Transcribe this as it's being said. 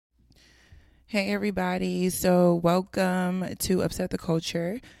Hey everybody, so welcome to Upset the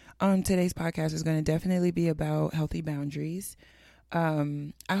Culture. Today's podcast is going to definitely be about healthy boundaries.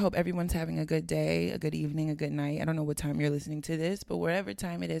 I hope everyone's having a good day, a good evening, a good night. I don't know what time you're listening to this, but whatever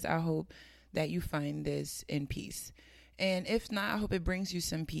time it is, I hope that you find this in peace. And if not, I hope it brings you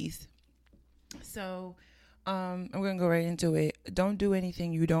some peace. So I'm going to go right into it. Don't do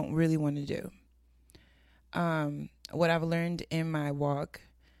anything you don't really want to do. What I've learned in my walk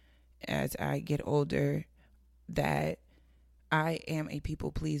as I get older, that I am a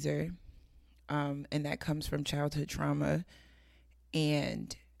people pleaser, and that comes from childhood trauma.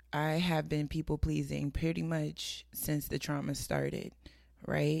 And I have been people pleasing pretty much since the trauma started,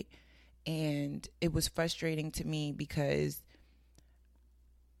 right? And it was frustrating to me because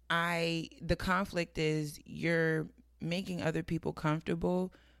the conflict is you're making other people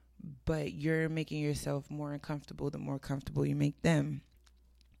comfortable, but you're making yourself more uncomfortable the more comfortable you make them.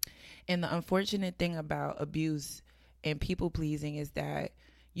 And the unfortunate thing about abuse and people pleasing is that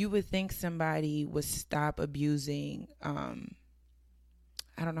you would think somebody would stop abusing. I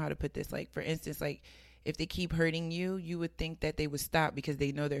don't know how to put this. Like, for instance, like if they keep hurting you, you would think that they would stop because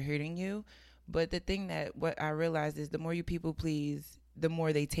they know they're hurting you. But the thing that what I realized is the more you people please, the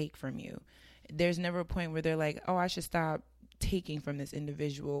more they take from you. There's never a point where they're like, oh, I should stop taking from this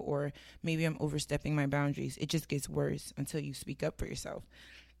individual, or maybe I'm overstepping my boundaries. It just gets worse until you speak up for yourself.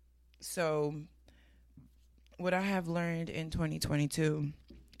 So what I have learned in 2022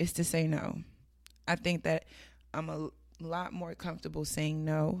 is to say no. I think that I'm a lot more comfortable saying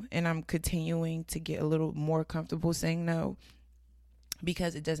no, and I'm continuing to get a little more comfortable saying no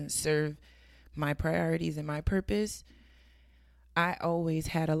because it doesn't serve my priorities and my purpose. I always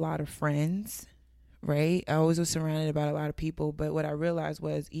had a lot of friends, right? I always was surrounded by a lot of people, but what I realized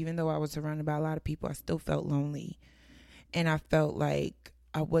was even though I was surrounded by a lot of people, I still felt lonely, and I felt like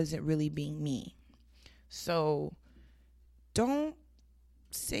I wasn't really being me. So don't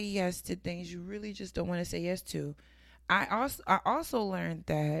say yes to things you really just don't want to say yes to. I also learned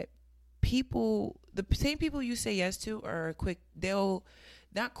that the same people you say yes to are they'll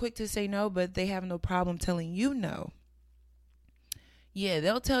not quick to say no, but they have no problem telling you no. Yeah,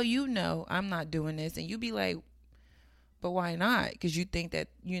 they'll tell you no, I'm not doing this. And you be like, but why not? Because you think that,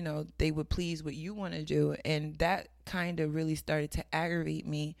 they would please what you want to do. And that kind of really started to aggravate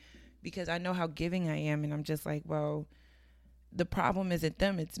me because I know how giving I am. And I'm just like, well, the problem isn't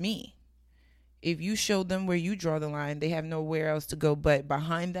them, it's me. If you show them where you draw the line, they have nowhere else to go but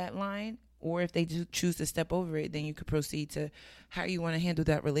behind that line. Or if they do choose to step over it, then you could proceed to how you want to handle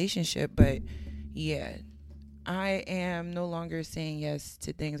that relationship. But yeah, I am no longer saying yes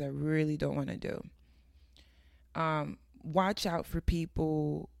to things I really don't want to do. Watch out for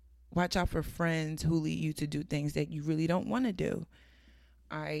people, watch out for friends who lead you to do things that you really don't want to do.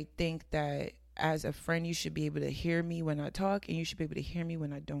 I think that as a friend, you should be able to hear me when I talk, and you should be able to hear me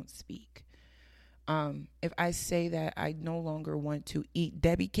when I don't speak. If I say that I no longer want to eat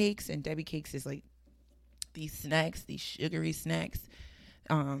Debbie cakes, and Debbie cakes is like these snacks, these sugary snacks.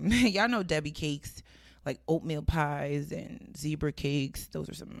 Y'all know Debbie cakes, like oatmeal pies and zebra cakes. Those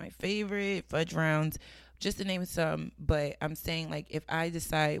are some of my favorite fudge rounds, just to name some. But I'm saying, like, if I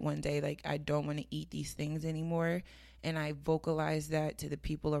decide one day, like, I don't want to eat these things anymore, and I vocalize that to the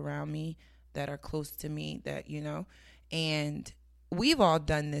people around me that are close to me, that, and we've all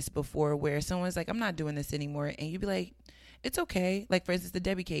done this before where someone's like, I'm not doing this anymore. And you'd be like, it's okay. Like, for instance, the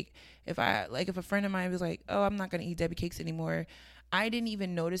Debbie cake. If a friend of mine was like, oh, I'm not going to eat Debbie cakes anymore, I didn't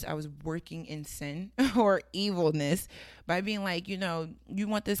even notice I was working in sin or evilness by being like, you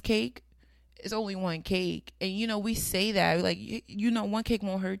want this cake? It's only one cake. And, we say that, like, one cake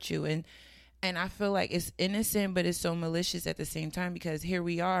won't hurt you. And I feel like it's innocent, but it's so malicious at the same time, because here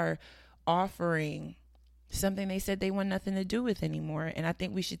we are offering something they said they want nothing to do with anymore. And I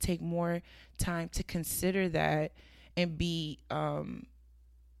think we should take more time to consider that and be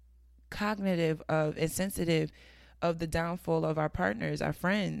cognitive of and sensitive of the downfall of our partners, our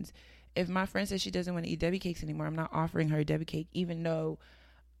friends. If my friend says she doesn't want to eat Debbie cakes anymore, I'm not offering her a Debbie cake, even though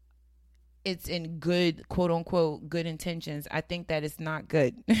it's in good, quote unquote, good intentions. I think that it's not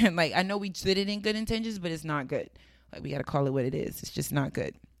good. Like, I know we did it in good intentions, but it's not good. Like, we got to call it what it is. It's just not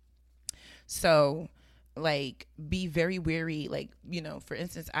good. So, like, be very wary. Like, for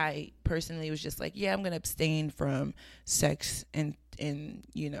instance, I personally was just like, yeah, I'm going to abstain from sex and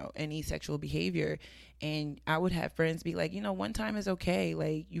any sexual behavior. And I would have friends be like, one time is okay.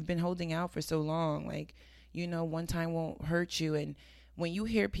 Like, you've been holding out for so long. Like, one time won't hurt you. And when you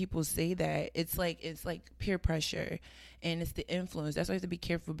hear people say that, it's like peer pressure, and it's the influence. That's why you have to be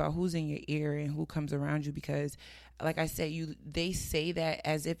careful about who's in your ear and who comes around you, because like I said, they say that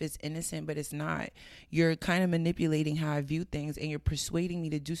as if it's innocent, but it's not. You're kind of manipulating how I view things, and you're persuading me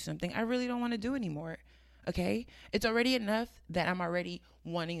to do something I really don't want to do anymore. Okay? It's already enough that I'm already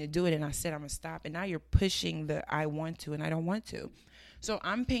wanting to do it, and I said I'm going to stop, and now you're pushing the I want to and I don't want to. So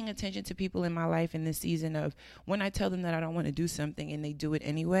I'm paying attention to people in my life in this season of when I tell them that I don't want to do something and they do it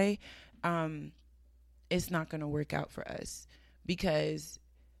anyway, it's not going to work out for us, because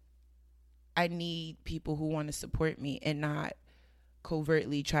I need people who want to support me and not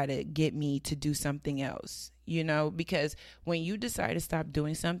covertly try to get me to do something else, because when you decide to stop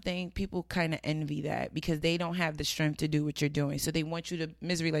doing something, people kind of envy that because they don't have the strength to do what you're doing. So they want you to,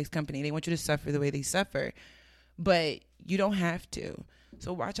 misery likes company. They want you to suffer the way they suffer, but you don't have to.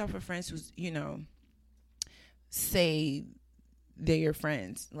 So watch out for friends who's, say they're your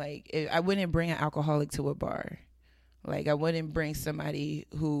friends. Like, I wouldn't bring an alcoholic to a bar. Like, I wouldn't bring somebody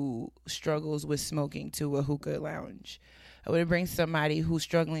who struggles with smoking to a hookah lounge. I wouldn't bring somebody who's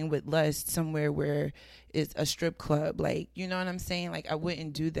struggling with lust somewhere where it's a strip club. Like, you know what I'm saying? Like, I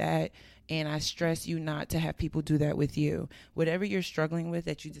wouldn't do that. And I stress you not to have people do that with you. Whatever you're struggling with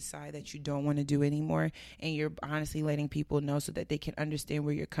that you decide that you don't want to do anymore, and you're honestly letting people know so that they can understand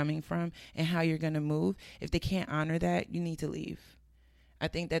where you're coming from and how you're going to move. If they can't honor that, you need to leave. I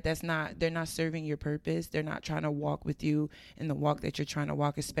think that they're not serving your purpose. They're not trying to walk with you in the walk that you're trying to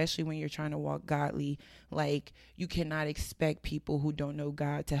walk, especially when you're trying to walk godly. Like, you cannot expect people who don't know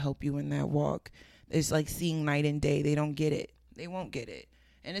God to help you in that walk. It's like seeing night and day. They don't get it. They won't get it.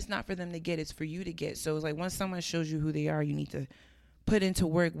 And it's not for them to get, it's for you to get. So it's like once someone shows you who they are, you need to put into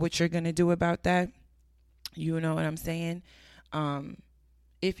work what you're going to do about that. You know what I'm saying?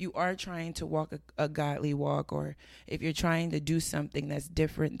 If you are trying to walk a godly walk, or if you're trying to do something that's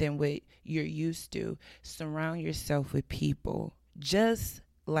different than what you're used to, surround yourself with people just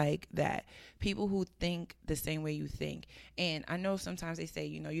like that. People who think the same way you think. And I know sometimes they say,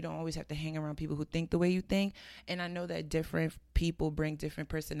 you don't always have to hang around people who think the way you think. And I know that different people bring different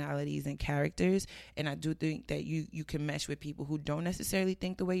personalities and characters. And I do think that you can mesh with people who don't necessarily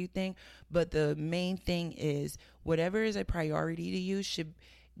think the way you think. But the main thing is whatever is a priority to you should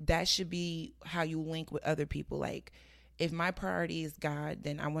be how you link with other people. Like, if my priority is God,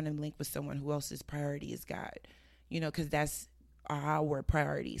 then I want to link with someone who else's priority is God, because that's our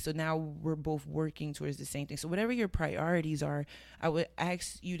priority. So now we're both working towards the same thing. So whatever your priorities are, I would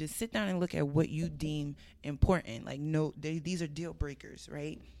ask you to sit down and look at what you deem important. Like, no, these are deal breakers,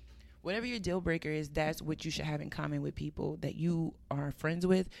 right? Whatever your deal breaker is, that's what you should have in common with people that you are friends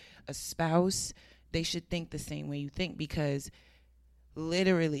with. A spouse, they should think the same way you think, because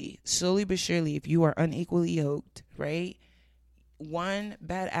literally, slowly but surely, if you are unequally yoked, right, one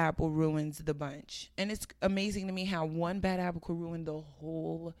bad apple ruins the bunch. And it's amazing to me how one bad apple could ruin the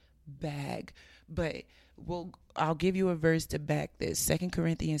whole bag. But I'll give you a verse to back this. 2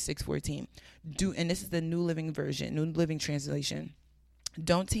 Corinthians 6:14. And this is the New Living Version, New Living Translation.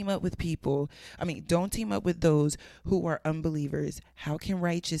 Don't team up with those who are unbelievers. How can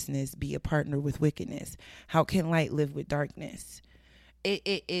righteousness be a partner with wickedness? How can light live with darkness?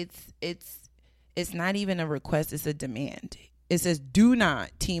 It's not even a request, it's a demand. It says, do not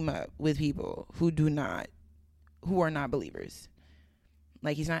team up with people who are not believers.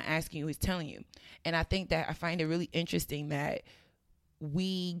 Like, he's not asking you, he's telling you. And I find it really interesting that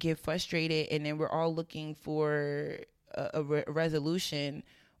we get frustrated and then we're all looking for a resolution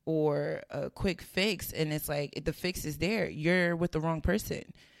or a quick fix. And it's like, the fix is there. You're with the wrong person.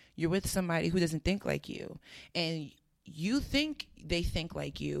 You're with somebody who doesn't think like you. And you think they think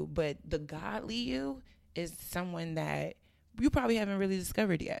like you, but the godly you is someone that you probably haven't really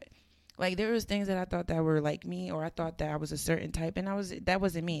discovered yet. Like, there was things that I thought that were like me, or I thought that I was a certain type, and that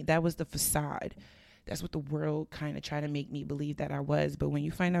wasn't me. That was the facade. That's what the world kind of tried to make me believe that I was. But when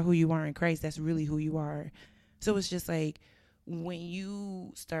you find out who you are in Christ, that's really who you are. So it's just like, when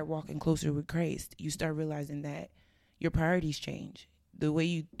you start walking closer with Christ, you start realizing that your priorities change. The way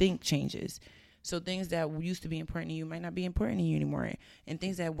you think changes. So things that used to be important to you might not be important to you anymore. And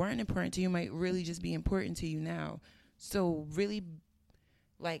things that weren't important to you might really just be important to you now. So really,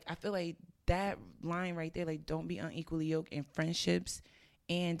 like, I feel like that line right there, like, don't be unequally yoked in friendships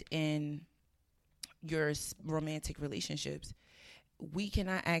and in your romantic relationships. We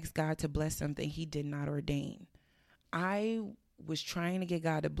cannot ask God to bless something he did not ordain. I was trying to get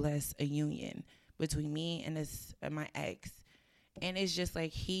God to bless a union between me and my ex. And it's just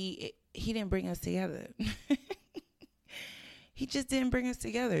like, he didn't bring us together. He just didn't bring us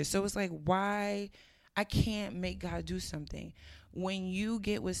together. So it's like, why? I can't make God do something. When you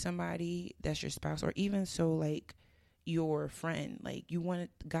get with somebody that's your spouse, or even so, like, your friend, like, you want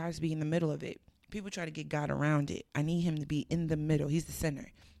God to be in the middle of it. People try to get God around it. I need him to be in the middle. He's the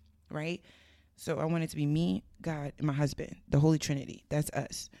center, right? So I want it to be me, God, and my husband, the Holy Trinity. That's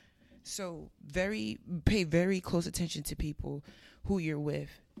us. So pay very close attention to people who you're with.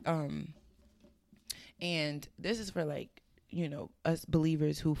 And this is for like, us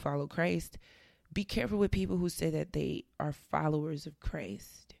believers who follow Christ. Be careful with people who say that they are followers of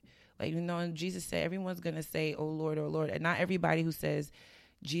Christ. Like, Jesus said, everyone's going to say, oh Lord, and not everybody who says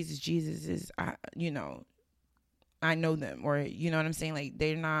Jesus is, I know them, or, you know what I'm saying? Like,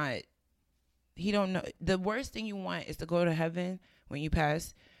 they're not, he don't know. The worst thing you want is to go to heaven when you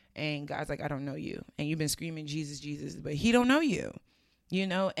pass and God's like, I don't know you. And you've been screaming Jesus, but he don't know you,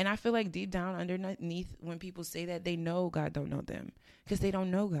 And I feel like deep down underneath, when people say that, they know God don't know them because they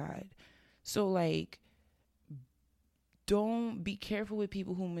don't know God. So like, don't be careful with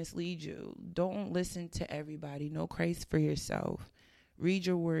people who mislead you. Don't listen to everybody. Know Christ for yourself. Read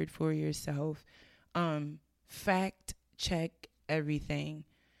your word for yourself. Fact check everything,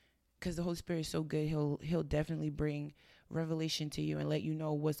 because the Holy Spirit is so good. He'll definitely bring revelation to you and let you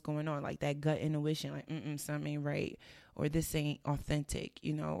know what's going on, like that gut intuition, like something ain't right, or this ain't authentic,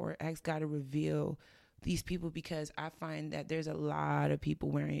 or ask God to reveal these people, because I find that there's a lot of people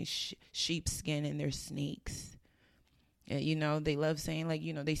wearing sheepskin and they're snakes. And, they love saying, like,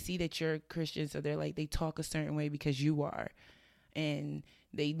 they see that you're a Christian, so they're like, they talk a certain way because you are, and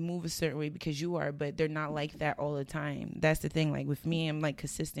they move a certain way because you are, but they're not like that all the time. That's the thing. Like with me, I'm like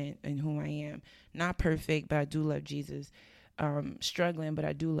consistent in who I am. Not perfect, but I do love Jesus. Struggling, but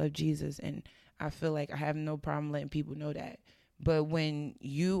I do love Jesus. And I feel like I have no problem letting people know that. But when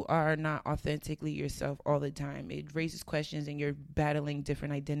you are not authentically yourself all the time, it raises questions, and you're battling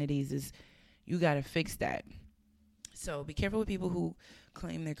different identities. You got to fix that. So be careful with people who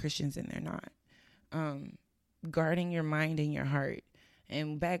claim they're Christians and they're not. Guarding your mind and your heart.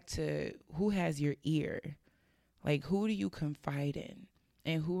 And back to who has your ear. Like, who do you confide in?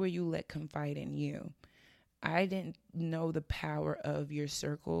 And who will you let confide in you? I didn't know the power of your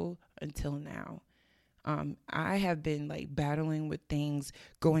circle until now. I have been like battling with things,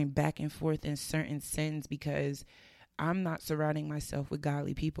 going back and forth in certain sins, because I'm not surrounding myself with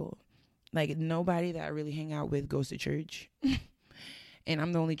godly people. Like, nobody that I really hang out with goes to church. And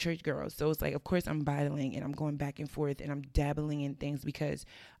I'm the only church girl. So it's like, of course, I'm battling and I'm going back and forth and I'm dabbling in things because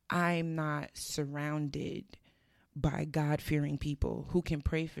I'm not surrounded by God-fearing people who can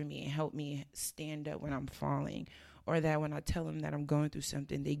pray for me and help me stand up when I'm falling, or that when I tell them that I'm going through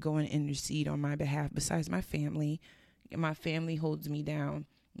something, they go and intercede on my behalf. Besides my family holds me down.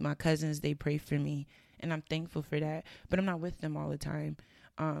 My cousins, they pray for me, and I'm thankful for that. But I'm not with them all the time.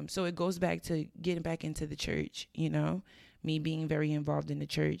 So it goes back to getting back into the church, me being very involved in the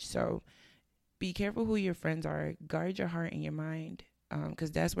church. So be careful who your friends are. Guard your heart and your mind,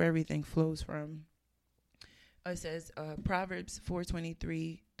 because that's where everything flows from. It says, Proverbs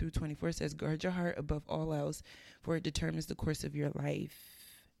 4:23-24 says, guard your heart above all else, for it determines the course of your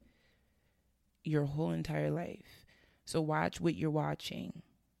life, your whole entire life. So watch what you're watching.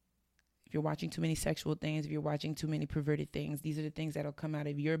 If you're watching too many sexual things, if you're watching too many perverted things, these are the things that'll come out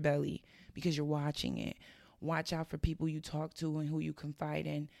of your belly because you're watching it. Watch out for people you talk to and who you confide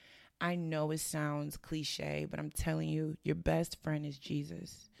in. I know it sounds cliche, but I'm telling you, your best friend is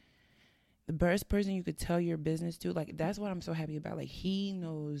Jesus. The best person you could tell your business to, like, that's what I'm so happy about. Like, he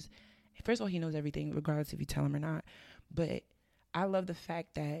knows, first of all, he knows everything, regardless if you tell him or not. But I love the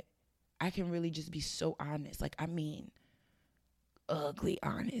fact that I can really just be so honest. Like, I mean, ugly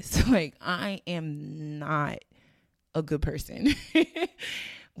honest. Like, I am not a good person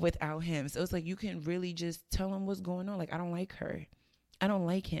without him. So it's like, you can really just tell him what's going on. Like, I don't like her. I don't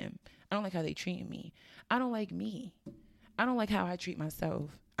like him. I don't like how they treat me. I don't like me. I don't like how I treat myself.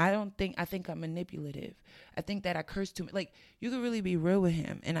 I think I'm manipulative. I think that I curse too much. Like, you could really be real with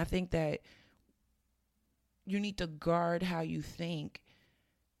him. And I think that you need to guard how you think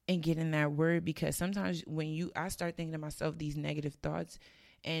and get in that word, because sometimes when I start thinking to myself these negative thoughts,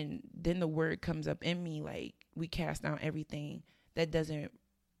 and then the word comes up in me, like, we cast down everything that doesn't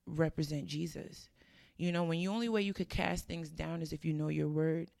represent Jesus. When the only way you could cast things down is if you know your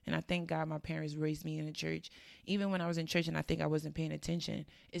word. And I thank God my parents raised me in the church. Even when I was in church and I think I wasn't paying attention,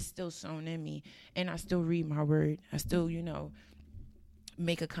 it's still sown in me. And I still read my word. I still,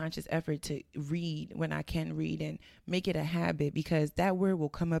 make a conscious effort to read when I can read, and make it a habit, because that word will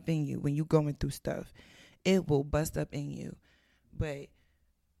come up in you when you're going through stuff. It will bust up in you. But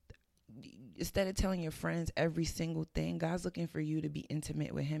instead of telling your friends every single thing, God's looking for you to be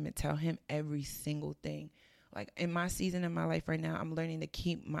intimate with him and tell him every single thing. Like, in my season of my life right now, I'm learning to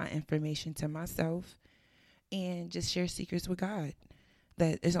keep my information to myself and just share secrets with God.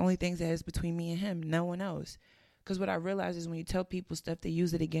 that it's only things that is between me and him, no one else. Because what I realize is when you tell people stuff, they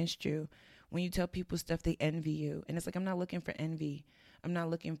use it against you. When you tell people stuff, they envy you. And it's like, I'm not looking for envy. I'm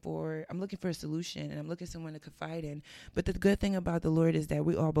looking for a solution, and I'm looking for someone to confide in. But the good thing about the Lord is that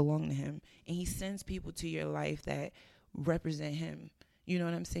we all belong to him, and he sends people to your life that represent him. You know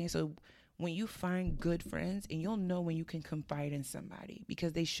what I'm saying? So when you find good friends, and you'll know when you can confide in somebody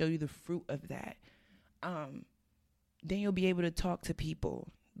because they show you the fruit of that, then you'll be able to talk to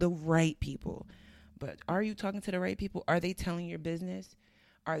people, the right people. But are you talking to the right people? Are they telling your business?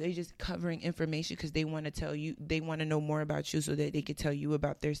 Are they just covering information because they want to tell you, they want to know more about you so that they could tell you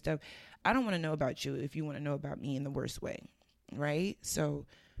about their stuff? I don't want to know about you if you want to know about me in the worst way, right? So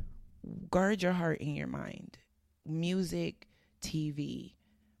guard your heart and your mind. Music, TV.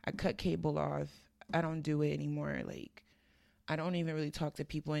 I cut cable off. I don't do it anymore. Like, I don't even really talk to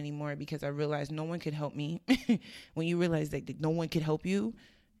people anymore because I realized no one could help me. When you realize that no one could help you,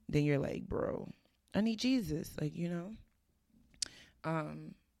 then you're like, bro, I need Jesus. Like, you know?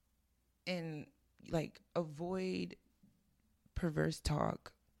 And like avoid perverse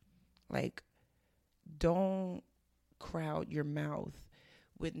talk. Like, don't crowd your mouth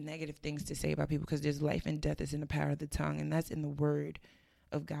with negative things to say about people, because there's life and death is in the power of the tongue, and that's in the word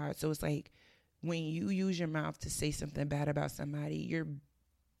of God. So it's like when you use your mouth to say something bad about somebody, you're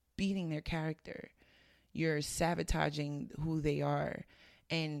beating their character. You're sabotaging who they are.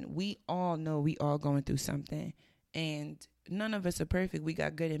 And we all know we all going through something. And none of us are perfect. We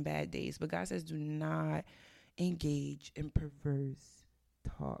got good and bad days. But God says do not engage in perverse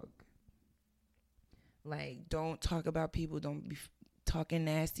talk. Like, don't talk about people. Don't be talking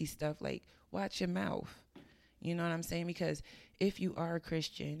nasty stuff. Like, watch your mouth. You know what I'm saying? Because if you are a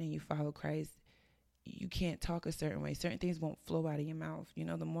Christian and you follow Christ, you can't talk a certain way. Certain things won't flow out of your mouth. You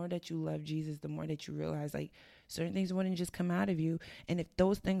know, the more that you love Jesus, the more that you realize, like, certain things wouldn't just come out of you. And if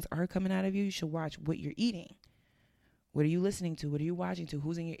those things are coming out of you, you should watch what you're eating. What are you listening to? What are you watching to?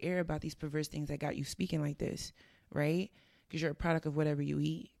 Who's in your ear about these perverse things that got you speaking like this, right? Because you're a product of whatever you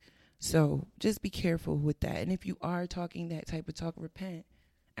eat. So just be careful with that. And if you are talking that type of talk, repent.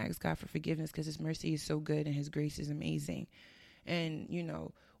 Ask God for forgiveness, because his mercy is so good and his grace is amazing. And, you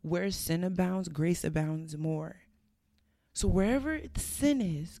know, where sin abounds, grace abounds more. So wherever the sin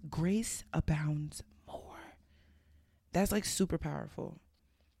is, grace abounds more. That's like super powerful.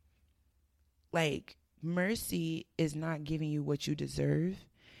 Like, mercy is not giving you what you deserve,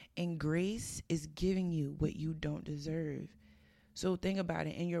 and grace is giving you what you don't deserve. So think about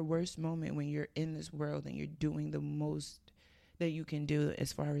it. In your worst moment, when you're in this world and you're doing the most that you can do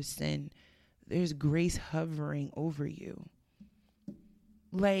as far as sin, there's grace hovering over you.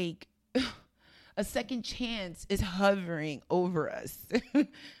 Like, a second chance is hovering over us.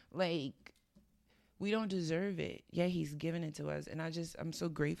 Like, we don't deserve it. Yeah, he's given it to us. And I'm so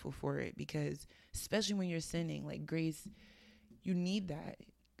grateful for it, because especially when you're sinning, like, grace, you need that.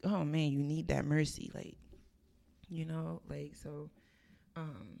 Oh man, you need that mercy. Like, you know, like, so,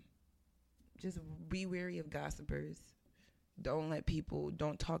 just be wary of gossipers.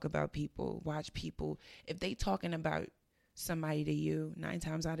 Don't talk about people. Watch people. If they talking about somebody to you, 9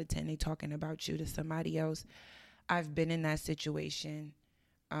 times out of 10, they talking about you to somebody else. I've been in that situation.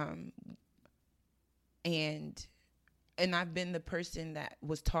 And I've been the person that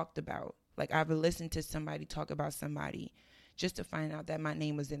was talked about. Like, I've listened to somebody talk about somebody just to find out that my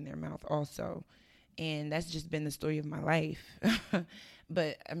name was in their mouth also. And that's just been the story of my life.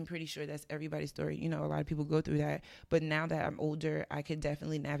 But I'm pretty sure that's everybody's story. You know, a lot of people go through that. But now that I'm older, I could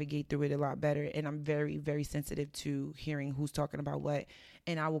definitely navigate through it a lot better. And I'm very, very sensitive to hearing who's talking about what.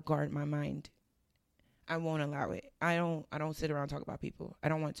 And I will guard my mind. I won't allow it. I don't sit around and talk about people. I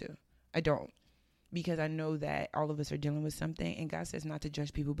don't want to. I don't. Because I know that all of us are dealing with something. And God says not to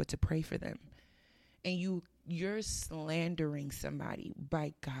judge people, but to pray for them. And you're slandering somebody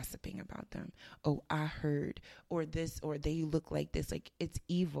by gossiping about them. Oh, I heard, or this, or they look like this. Like, it's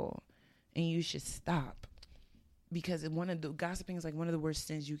evil, and you should stop. Because gossiping is like one of the worst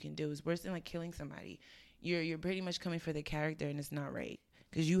sins you can do. It's worse than like killing somebody. You're pretty much coming for the character, and it's not right,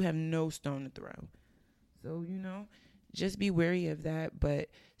 because you have no stone to throw. So, you know, just be wary of that. But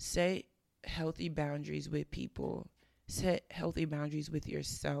set healthy boundaries with people. Set healthy boundaries with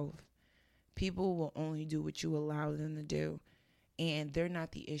yourself. People will only do what you allow them to do, and they're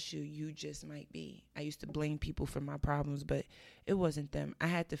not the issue. You just might be. I used to blame people for my problems, but it wasn't them. I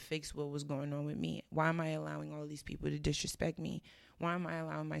had to fix what was going on with me. Why am I allowing all these people to disrespect me? Why am I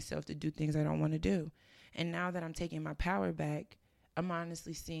allowing myself to do things I don't want to do? And now that I'm taking my power back, I'm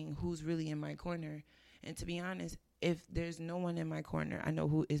honestly seeing who's really in my corner. And to be honest, if there's no one in my corner, I know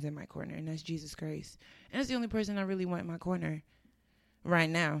who is in my corner, and that's Jesus Christ. And that's the only person I really want in my corner. right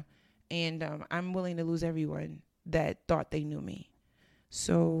now. And I'm willing to lose everyone that thought they knew me.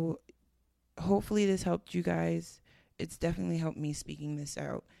 So hopefully this helped you guys. It's definitely helped me speaking this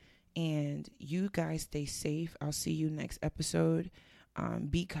out. And you guys stay safe. I'll see you next episode.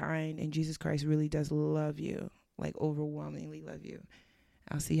 Be kind. And Jesus Christ really does love you, like overwhelmingly love you.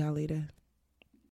 I'll see y'all later.